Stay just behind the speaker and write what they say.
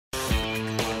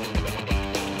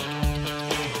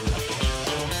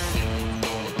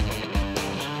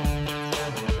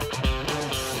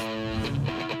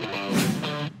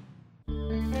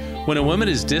When a woman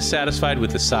is dissatisfied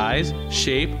with the size,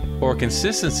 shape, or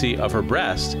consistency of her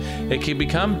breast, it can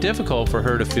become difficult for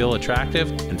her to feel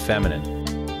attractive and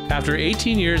feminine. After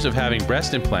 18 years of having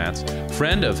breast implants,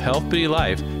 friend of Health Beauty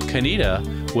Life,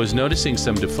 Kanita, was noticing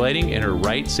some deflating in her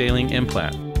right saline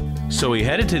implant. So he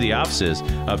headed to the offices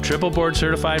of triple board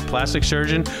certified plastic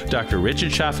surgeon Dr.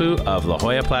 Richard Chafu of La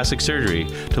Jolla Plastic Surgery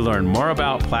to learn more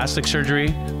about plastic surgery,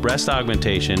 breast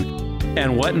augmentation,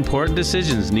 and what important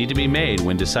decisions need to be made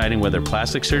when deciding whether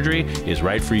plastic surgery is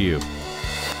right for you.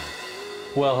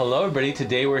 Well, hello everybody.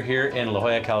 Today we're here in La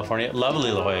Jolla, California,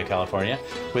 lovely La Jolla, California,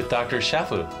 with Dr.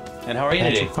 Chafu. And how are you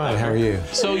today? Fine, how are you?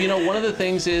 So, one of the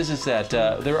things is that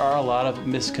there are a lot of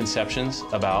misconceptions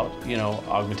about,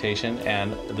 augmentation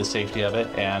and the safety of it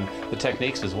and the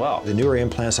techniques as well. The newer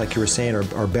implants, like you were saying,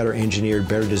 are better engineered,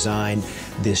 better designed.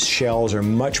 The shells are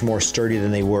much more sturdy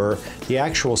than they were. The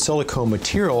actual silicone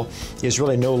material is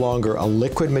really no longer a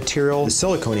liquid material. The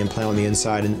silicone implant on the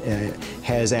inside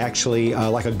has actually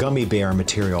like a gummy bear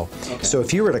material. Okay. So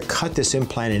if you were to cut this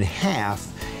implant in half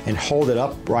and hold it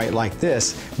upright like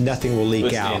this, nothing will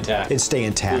leak out. It'd stay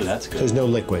intact. Ooh, that's good. There's no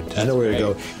liquid. There's nowhere to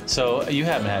go. So you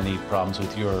haven't had any problems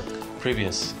with your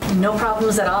previous? No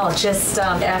problems at all. Just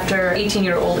after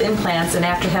 18-year-old implants and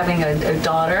after having a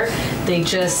daughter, they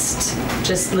just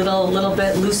little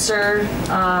bit looser,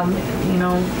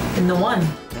 in the one.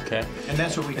 Okay. And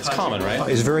that's what we It's common, right?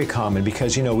 It's very common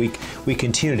because, we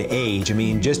continue to age. I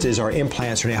mean, just as our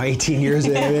implants are now 18 years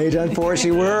of age,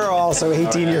 unfortunately, we're also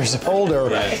 18 years older.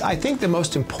 Right. I think the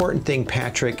most important thing,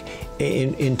 Patrick,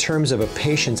 in terms of a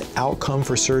patient's outcome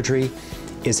for surgery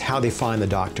is how they find the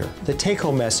doctor. The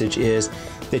take-home message is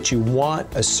that you want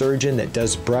a surgeon that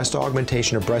does breast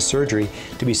augmentation or breast surgery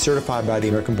to be certified by the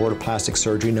American Board of Plastic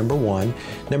Surgery, number one.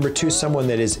 Number two, someone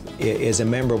that is a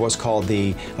member of what's called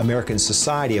the American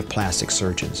Society of Plastic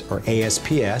Surgeons, or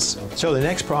ASPS. So the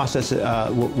next process,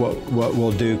 what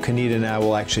we'll do, Kanita and I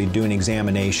will actually do an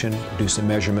examination, do some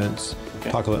measurements,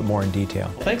 talk a little bit more in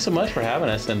detail. Well, thanks so much for having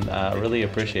us, and really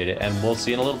appreciate it. And we'll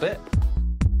see you in a little bit.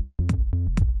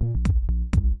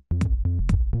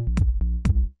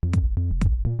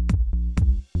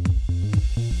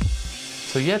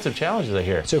 So you had some challenges, I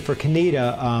hear. So for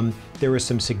Kanita, there were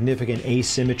some significant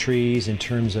asymmetries in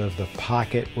terms of the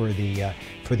pocket or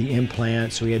for the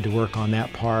implant, so we had to work on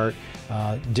that part.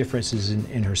 Differences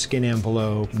in her skin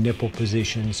envelope, nipple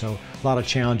position, so a lot of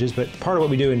challenges, but part of what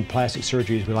we do in plastic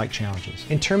surgery is we like challenges.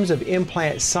 In terms of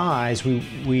implant size,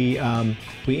 we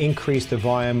increased the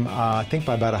volume, I think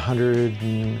by about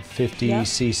 150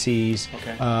 cc's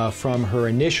from her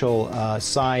initial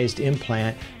sized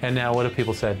implant. And now what have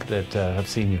people said that have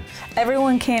seen you?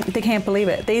 Everyone can't believe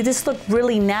it. They just look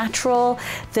really natural.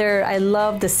 I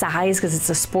love the size because it's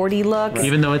a sporty look.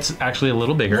 Even though it's actually a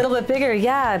little bigger. A little bit bigger,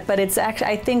 yeah, but it's actually,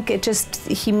 I think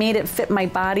he made it fit my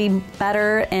body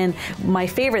better, and my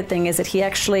favorite thing is that he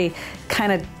actually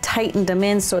kind of tightened them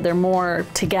in so they're more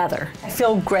together. I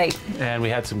feel great. And we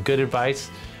had some good advice.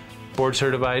 Board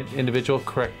certified individual,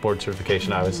 correct board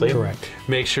certification, obviously. Correct.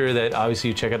 Make sure that obviously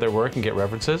you check out their work and get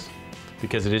references,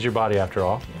 because it is your body after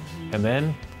all. And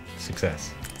then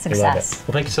success. Success.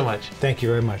 Well, thank you so much. Thank you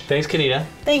very much. Thanks, Kanita.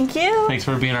 Thank you. Thanks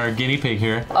for being our guinea pig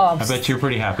here. Oh, I bet you're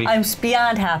pretty happy. I'm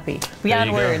beyond happy,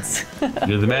 beyond words.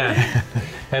 You're the man.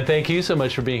 And thank you so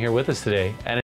much for being here with us today. And